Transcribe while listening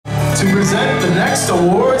To present the next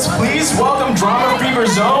awards, please welcome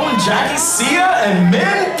Dramafever's own Jackie Sia and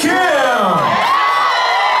Min Kim.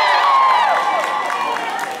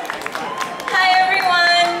 Hi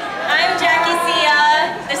everyone, I'm Jackie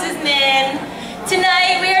Sia. This is Min.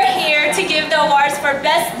 Tonight we are here to give the awards for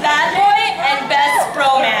Best Bad Boy and Best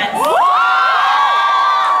Bromance.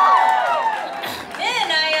 Min,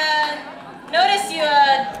 I noticed you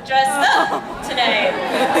dressed up today.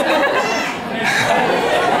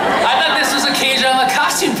 I thought this was occasion of a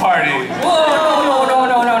costume party. Whoa, no.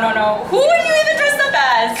 Who are you even dressed up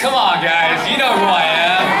as? Come on, guys. You know who I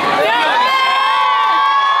am.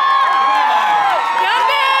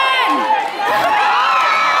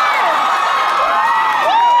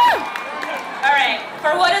 Alright,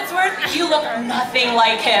 for what it's worth, you look nothing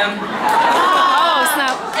like him. Oh,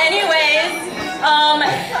 snap. Anyways,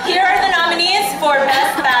 here are the nominees for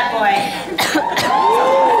Best Bad Boy.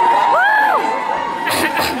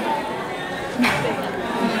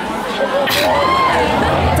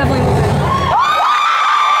 Definitely moving.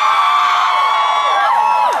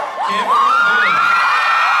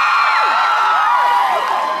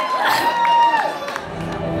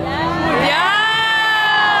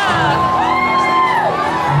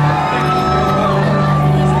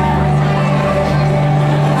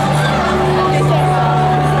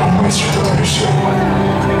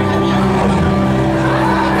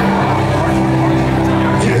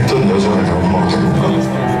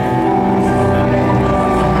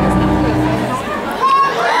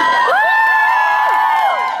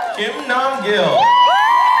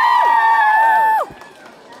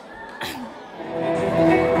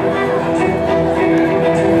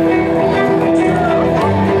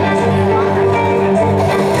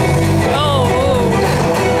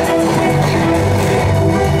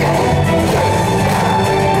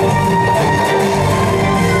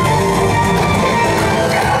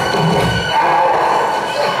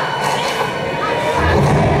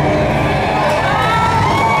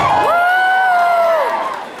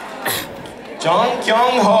 Jung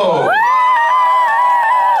Kyungho.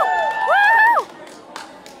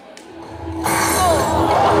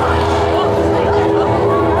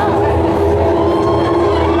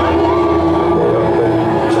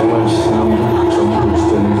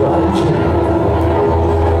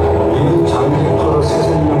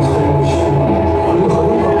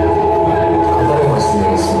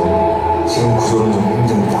 지금 구조는 좀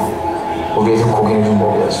힘듭니다. 거기에서 고기는 좀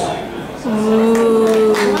먹여야죠.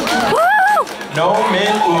 No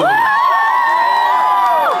Min Woo.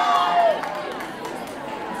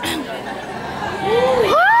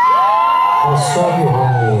 수학의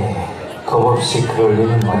왕이 겁없이 그럴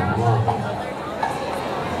리는 많구나.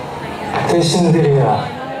 대신들이야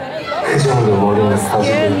그 정도 머리는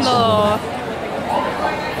가지고 있지.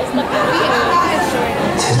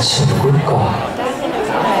 대체 누굴까?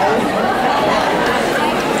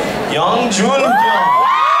 영준경.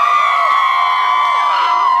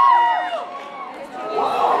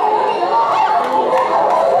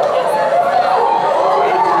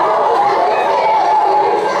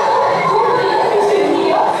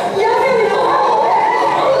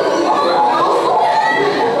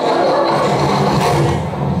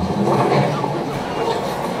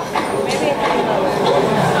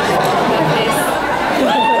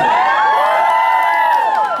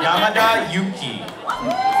 Yuki.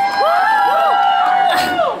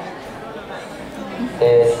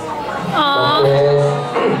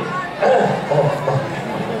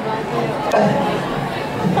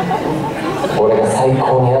 올해가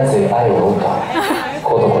사이코니아츠의愛を受け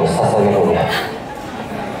子供に捧げるんや。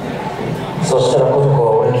そしたら子供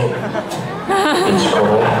は俺に一子の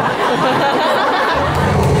や。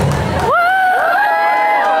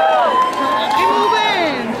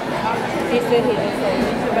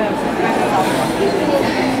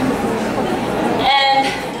And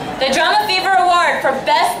the Dramafever Award for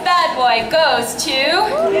Best Bad Boy goes to...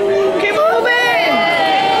 Keep moving!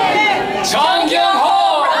 Jung Kyungho!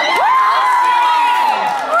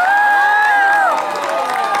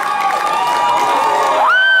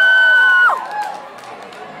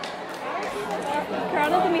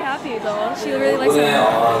 Carol's gonna be happy though. She really likes 이번에 it.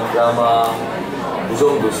 드라마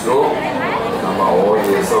무서운 도시로 아마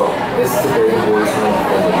어워드에서 베스트 배드 보이상을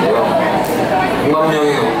받았는데요. 100만 명이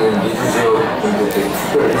넘는 미주 지역 분들께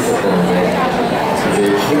투표를 해주셨다는데 이제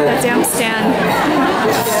희망이 Jam stand.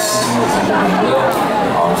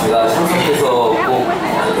 제가 참석해서 꼭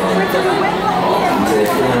이제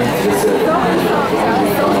표현을 드렸어야